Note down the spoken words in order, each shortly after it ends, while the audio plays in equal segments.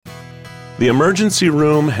The emergency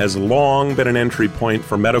room has long been an entry point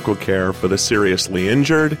for medical care for the seriously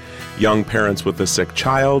injured, young parents with a sick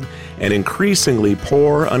child, and increasingly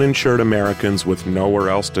poor, uninsured Americans with nowhere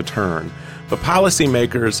else to turn. But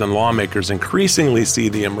policymakers and lawmakers increasingly see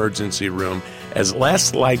the emergency room as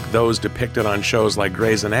less like those depicted on shows like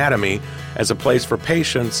Grey's Anatomy as a place for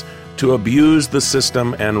patients to abuse the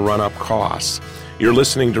system and run up costs. You're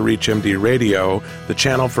listening to ReachMD Radio, the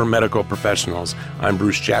channel for medical professionals. I'm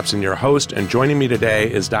Bruce Japsen, your host, and joining me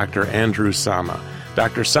today is Dr. Andrew Sama.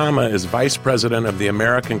 Dr. Sama is Vice President of the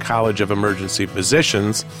American College of Emergency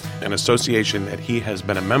Physicians, an association that he has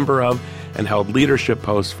been a member of and held leadership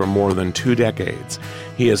posts for more than 2 decades.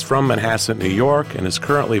 He is from Manhasset, New York, and is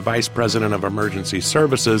currently Vice President of Emergency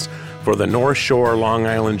Services for the North Shore Long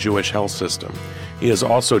Island Jewish Health System. He is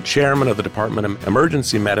also chairman of the Department of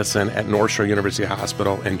Emergency Medicine at North Shore University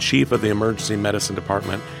Hospital and chief of the Emergency Medicine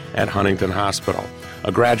Department at Huntington Hospital.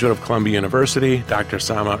 A graduate of Columbia University, Dr.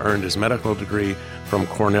 Sama earned his medical degree from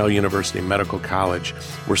Cornell University Medical College.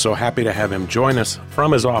 We're so happy to have him join us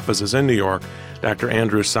from his offices in New York. Dr.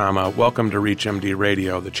 Andrew Sama, welcome to ReachMD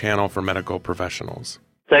Radio, the channel for medical professionals.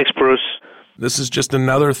 Thanks, Bruce. This is just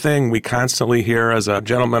another thing we constantly hear. As a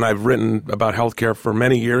gentleman, I've written about healthcare for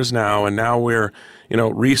many years now, and now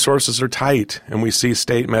resources are tight, and we see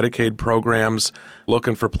state Medicaid programs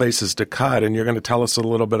looking for places to cut, and you're going to tell us a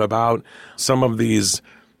little bit about some of these,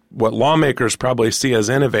 what lawmakers probably see as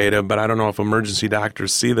innovative, but I don't know if emergency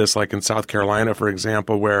doctors see this, like in South Carolina, for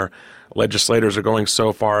example, where legislators are going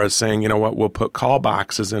so far as saying, we'll put call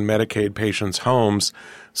boxes in Medicaid patients' homes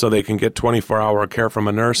so they can get 24-hour care from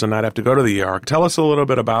a nurse and not have to go to the ER. Tell us a little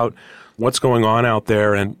bit about what's going on out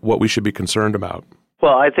there and what we should be concerned about.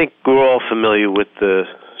 Well, I think we're all familiar with the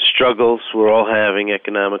struggles we're all having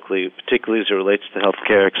economically, particularly as it relates to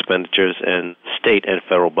healthcare expenditures and state and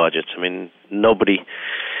federal budgets. I mean, nobody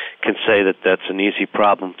can say that that's an easy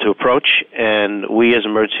problem to approach, and we as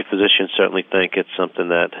emergency physicians certainly think it's something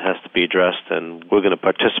that has to be addressed, and we're going to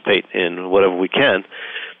participate in whatever we can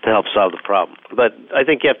to help solve the problem. But I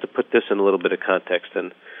think you have to put this in a little bit of context,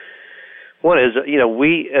 and one is,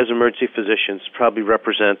 we as emergency physicians probably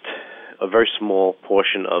represent a very small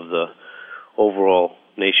portion of the overall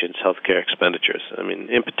nation's healthcare expenditures. I mean,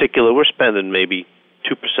 in particular, we're spending maybe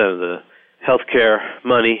 2% of the healthcare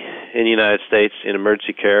money in the United States in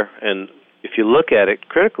emergency care, and if you look at it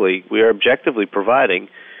critically, we are objectively providing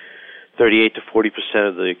 38 to 40%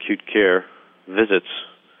 of the acute care visits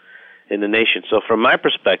in the nation. So from my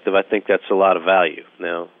perspective, I think that's a lot of value.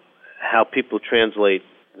 Now, how people translate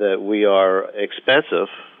that we are expensive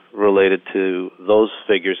related to those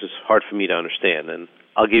figures is hard for me to understand, and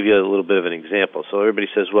I'll give you a little bit of an example. So everybody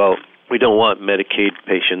says, well, we don't want Medicaid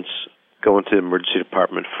patients going to the emergency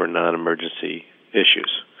department for non-emergency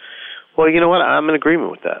issues. Well, you know what? I'm in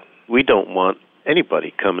agreement with that. We don't want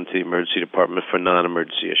anybody coming to the emergency department for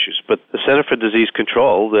non-emergency issues. But the Center for Disease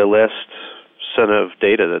Control, their last set of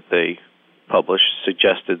data that they published,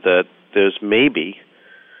 suggested that there's maybe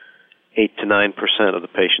 8 to 9% of the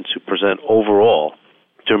patients who present overall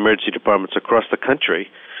to emergency departments across the country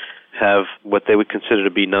have what they would consider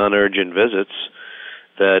to be non-urgent visits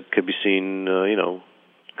that could be seen,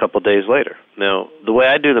 a couple of days later. Now, the way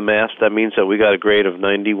I do the math, that means that we got a grade of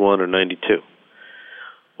 91 or 92.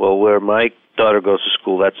 Well, where my daughter goes to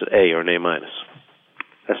school, that's an A or an A minus.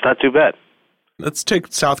 That's not too bad. Let's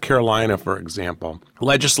take South Carolina, for example.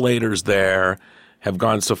 Legislators there have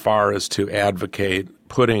gone so far as to advocate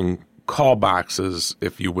putting call boxes,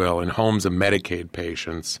 if you will, in homes of Medicaid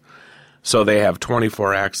patients so they have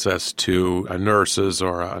 24 access to nurses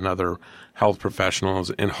or another health professionals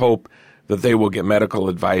in hope that they will get medical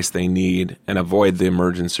advice they need and avoid the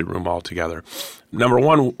emergency room altogether. Number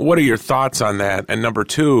one, what are your thoughts on that? And number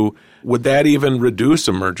two, would that even reduce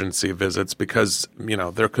emergency visits? Because,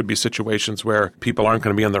 there could be situations where people aren't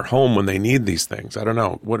going to be in their home when they need these things. I don't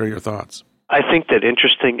know. What are your thoughts? I think that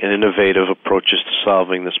interesting and innovative approaches to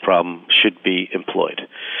solving this problem should be employed.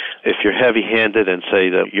 If you're heavy-handed and say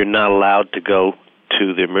that you're not allowed to go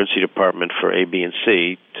to the emergency department for A, B, and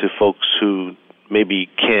C, to folks who maybe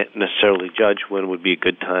can't necessarily judge when would be a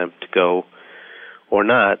good time to go or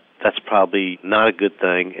not, that's probably not a good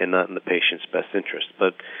thing and not in the patient's best interest.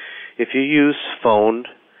 But if you use phone,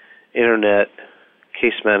 internet,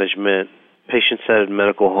 case management, patient-centered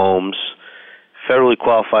medical homes, federally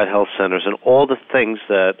qualified health centers, and all the things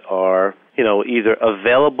that are, either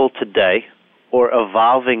available today or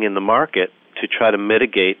evolving in the market to try to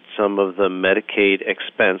mitigate some of the Medicaid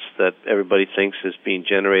expense that everybody thinks is being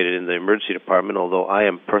generated in the emergency department, although I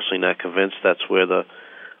am personally not convinced that's where the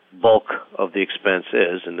bulk of the expense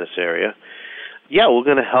is in this area. yeah, we're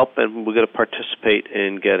going to help and we're going to participate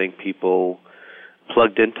in getting people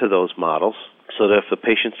plugged into those models so that if a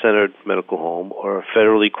patient-centered medical home or a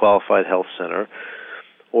federally qualified health center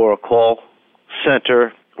or a call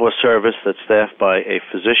center or service that's staffed by a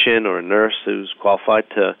physician or a nurse who's qualified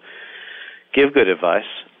to give good advice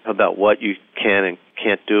about what you can and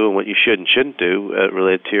can't do and what you should and shouldn't do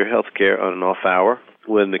related to your health care on an off hour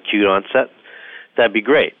with an acute onset, that'd be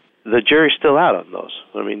great. The jury's still out on those.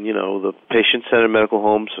 I mean, the patient-centered medical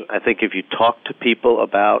homes, I think if you talk to people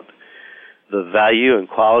about the value and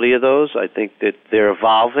quality of those, I think that they're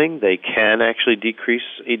evolving. They can actually decrease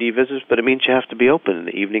ED visits, but it means you have to be open in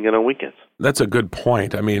the evening and on weekends. That's a good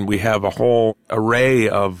point. I mean, we have a whole array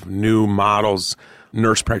of new models,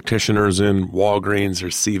 nurse practitioners in Walgreens or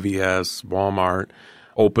CVS, Walmart,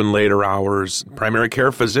 open later hours. Primary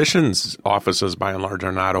care physicians' offices, by and large,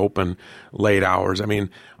 are not open late hours. I mean,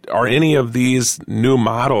 are any of these new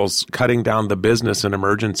models cutting down the business in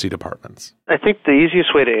emergency departments? I think the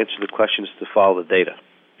easiest way to answer the question is to follow the data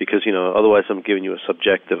because, otherwise I'm giving you a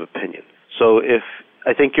subjective opinion. So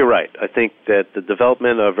I think you're right. I think that the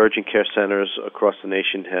development of urgent care centers across the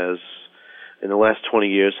nation has, in the last 20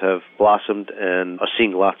 years, have blossomed and are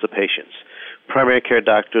seeing lots of patients. Primary care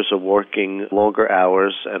doctors are working longer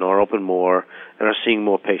hours and are open more and are seeing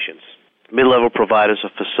more patients. Mid-level providers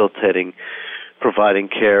are providing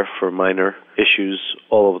care for minor issues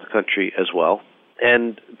all over the country as well.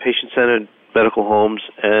 And patient-centered medical homes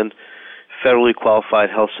and federally qualified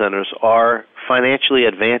health centers are financially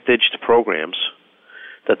advantaged programs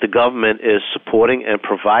that the government is supporting and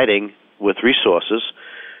providing with resources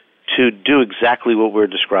to do exactly what we're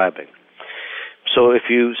describing. So if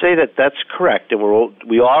you say that that's correct, and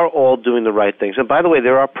we are all doing the right things, and by the way,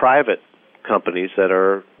 there are private companies that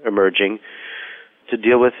are emerging to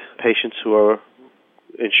deal with patients who are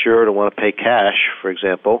insured or want to pay cash, for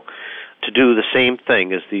example, to do the same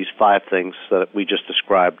thing as these 5 things that we just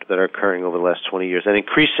described that are occurring over the last 20 years and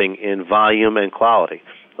increasing in volume and quality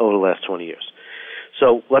over the last 20 years.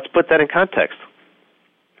 So let's put that in context.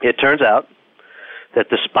 It turns out that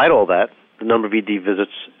despite all that, the number of ED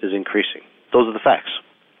visits is increasing. Those are the facts.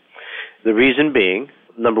 The reason being,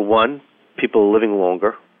 number 1, people are living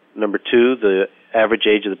longer. Number 2, the average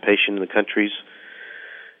age of the patient in the country is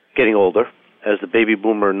getting older. As the baby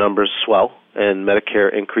boomer numbers swell and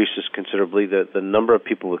Medicare increases considerably, the number of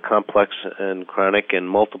people with complex and chronic and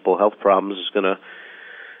multiple health problems is going to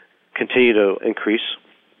continue to increase.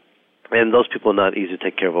 And those people are not easy to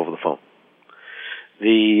take care of over the phone.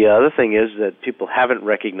 The other thing is that people haven't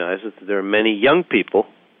recognized that there are many young people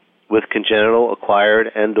with congenital, acquired,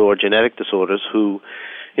 and or genetic disorders who,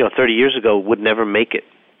 30 years ago would never make it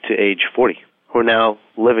to age 40, who are now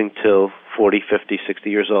living till 40, 50, 60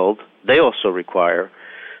 years old. They also require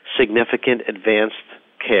significant advanced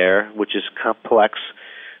care, which is complex,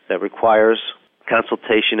 that requires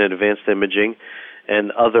consultation and advanced imaging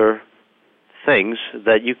and other things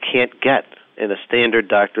that you can't get in a standard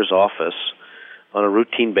doctor's office on a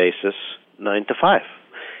routine basis, 9 to 5.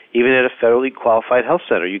 Even at a federally qualified health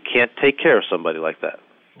center, you can't take care of somebody like that.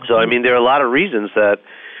 So, there are a lot of reasons that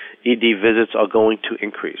ED visits are going to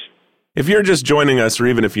increase. If you're just joining us, or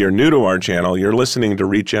even if you're new to our channel, you're listening to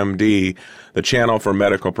ReachMD, the channel for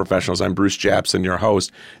medical professionals. I'm Bruce Japsen, your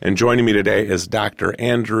host, and joining me today is Dr.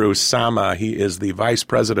 Andrew Sama. He is the Vice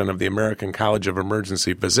President of the American College of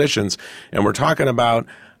Emergency Physicians, and we're talking about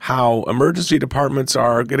how emergency departments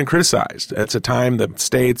are getting criticized. It's a time that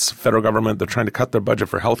states, federal government, they're trying to cut their budget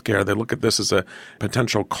for health care. They look at this as a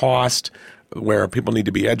potential cost where people need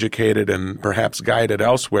to be educated and perhaps guided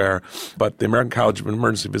elsewhere. But the American College of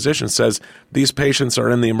Emergency Physicians says these patients are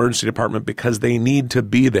in the emergency department because they need to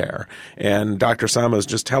be there. And Dr. Sama is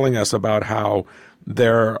just telling us about how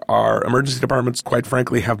there are emergency departments, quite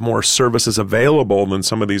frankly, have more services available than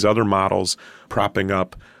some of these other models propping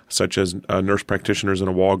up, such as nurse practitioners in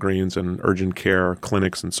a Walgreens and urgent care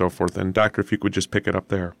clinics and so forth. And Doctor, if you could just pick it up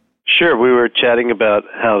there. Sure. We were chatting about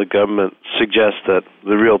how the government suggests that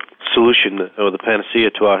the real solution or the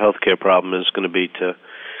panacea to our healthcare problem is going to be to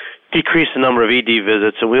decrease the number of ED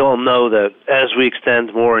visits. And we all know that as we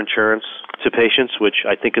extend more insurance to patients, which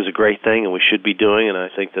I think is a great thing and we should be doing, and I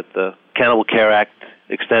think that the Accountable Care Act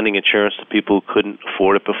extending insurance to people who couldn't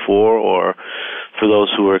afford it before or for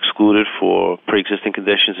those who were excluded for pre-existing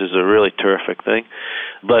conditions is a really terrific thing.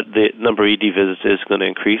 But the number of ED visits is going to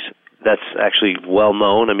increase. That's actually well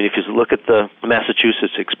known. If you look at the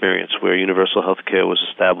Massachusetts experience where universal health care was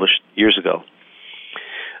established years ago,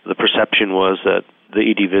 the perception was that the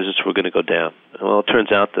ED visits were going to go down. Well, it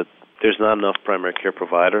turns out that there's not enough primary care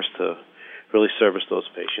providers to really service those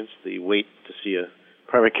patients. The wait to see a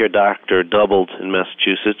primary care doctor doubled in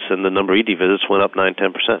Massachusetts, and the number of ED visits went up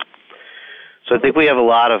 9-10%. So I think we have a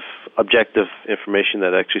lot of objective information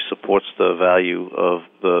that actually supports the value of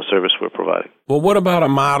the service we're providing. Well, what about a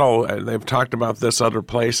model? They've talked about this other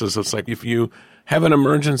places. It's like if you have an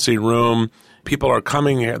emergency room, people are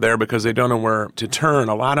coming there because they don't know where to turn.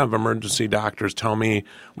 A lot of emergency doctors tell me,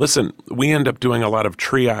 listen, we end up doing a lot of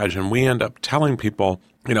triage, and we end up telling people,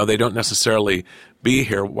 they don't necessarily be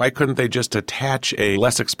here. Why couldn't they just attach a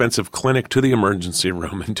less expensive clinic to the emergency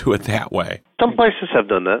room and do it that way? Some places have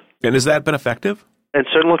done that. And has that been effective? In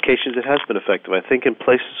certain locations, it has been effective. I think in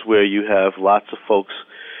places where you have lots of folks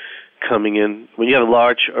coming in, when you have a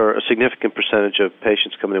large or a significant percentage of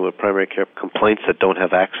patients coming in with primary care complaints that don't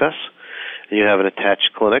have access, and you have an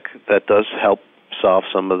attached clinic, that does help solve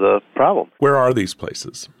some of the problem. Where are these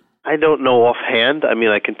places? I don't know offhand. I mean,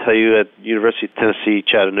 I can tell you at University of Tennessee,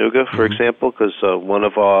 Chattanooga, for example, because one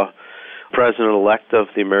of our president-elect of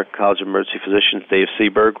the American College of Emergency Physicians, Dave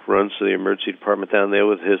Seaberg, runs the emergency department down there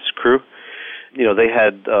with his crew. They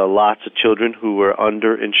had lots of children who were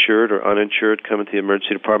underinsured or uninsured coming to the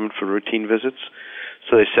emergency department for routine visits.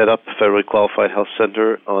 So they set up a federally qualified health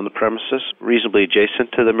center on the premises, reasonably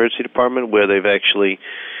adjacent to the emergency department, where they've actually,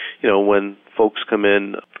 when folks come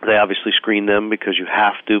in, they obviously screen them because you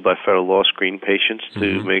have to, by federal law, screen patients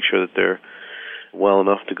to make sure that they're well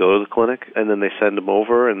enough to go to the clinic. And then they send them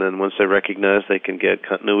over, and then once they recognize they can get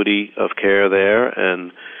continuity of care there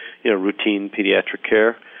and, routine pediatric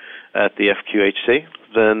care at the FQHC,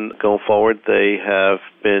 then going forward they have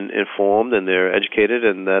been informed and they're educated,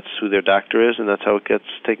 and that's who their doctor is, and that's how it gets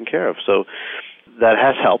taken care of. So that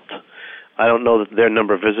has helped. I don't know that their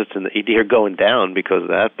number of visits in the ED are going down because of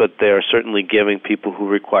that, but they are certainly giving people who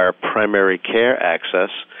require primary care access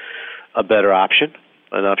a better option,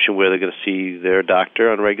 an option where they're going to see their doctor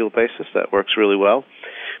on a regular basis. That works really well.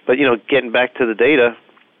 But, getting back to the data,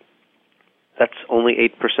 that's only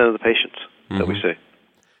 8% of the patients that we see.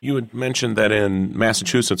 You had mentioned that in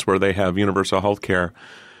Massachusetts, where they have universal health care,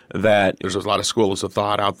 that there's a lot of schools of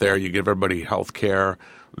thought out there. You give everybody health care,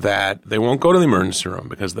 that they won't go to the emergency room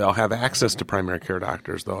because they'll have access to primary care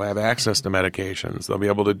doctors. They'll have access to medications. They'll be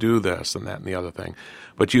able to do this and that and the other thing.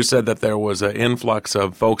 But you said that there was an influx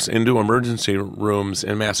of folks into emergency rooms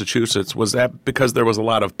in Massachusetts. Was that because there was a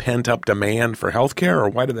lot of pent-up demand for health care, or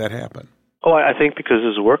why did that happen? Oh, I think because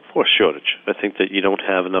there's a workforce shortage. I think that you don't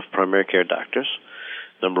have enough primary care doctors,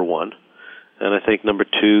 number one. And I think, number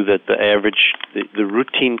two, that the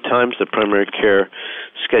routine times that primary care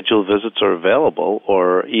scheduled visits are available,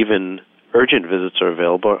 or even urgent visits are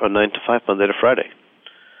available, are 9 to 5, Monday to Friday.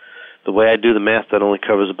 The way I do the math, that only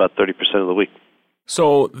covers about 30% of the week.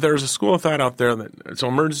 So there's a school of thought out there that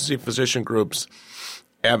emergency physician groups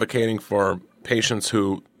advocating for patients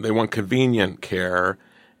who they want convenient care,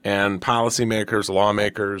 and policymakers,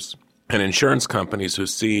 lawmakers, and insurance companies who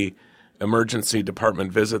see emergency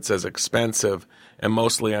department visits as expensive and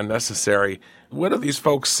mostly unnecessary. What do these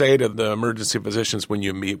folks say to the emergency physicians when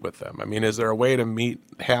you meet with them? I mean, is there a way to meet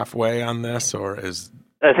halfway on this, or is...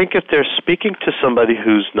 I think if they're speaking to somebody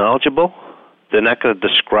who's knowledgeable, they're not going to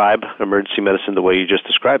describe emergency medicine the way you just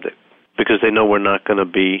described it, because they know we're not going to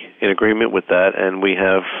be in agreement with that, and we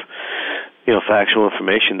have, factual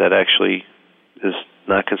information that actually is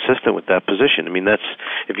not consistent with that position. I mean, that's,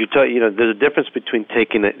 if you tell, there's a difference between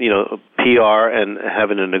taking a PR and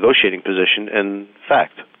having a negotiating position and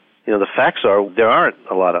fact. The facts are there aren't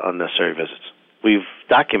a lot of unnecessary visits. We've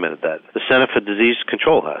documented that. The Center for Disease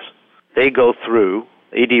Control has. They go through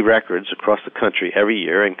ED records across the country every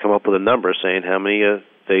year and come up with a number saying how many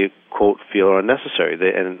they, quote, feel are unnecessary.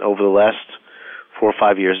 And over the last 4 or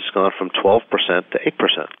 5 years, it's gone from 12% to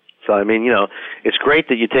 8%. So, I mean, it's great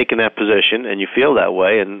that you're taking that position and you feel that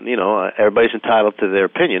way, and, everybody's entitled to their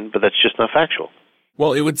opinion, but that's just not factual.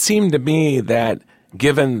 Well, it would seem to me that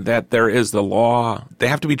given that there is the law, they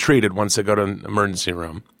have to be treated once they go to an emergency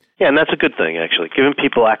room. Yeah, and that's a good thing, actually. Giving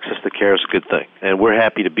people access to care is a good thing, and we're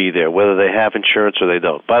happy to be there, whether they have insurance or they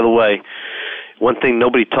don't. By the way, one thing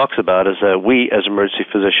nobody talks about is that we, as emergency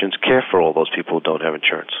physicians, care for all those people who don't have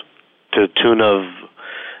insurance, to the tune of,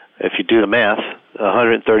 if you do the math,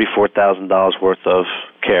 $134,000 worth of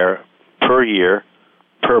care per year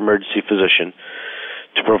per emergency physician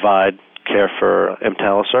to provide care for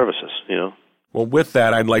EMTALA services, Well, with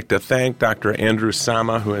that, I'd like to thank Dr. Andrew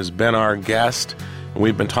Sama, who has been our guest.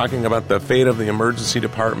 We've been talking about the fate of the emergency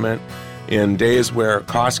department in days where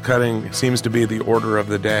cost-cutting seems to be the order of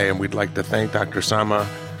the day, and we'd like to thank Dr. Sama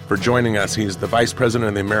for joining us. He's the Vice President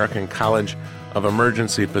of the American College of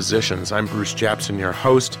Emergency Physicians. I'm Bruce Japsen, your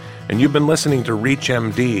host, and you've been listening to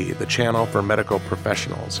ReachMD, the channel for medical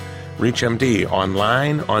professionals. ReachMD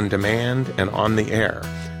online, on demand, and on the air.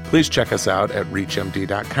 Please check us out at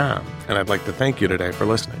reachmd.com, and I'd like to thank you today for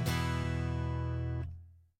listening.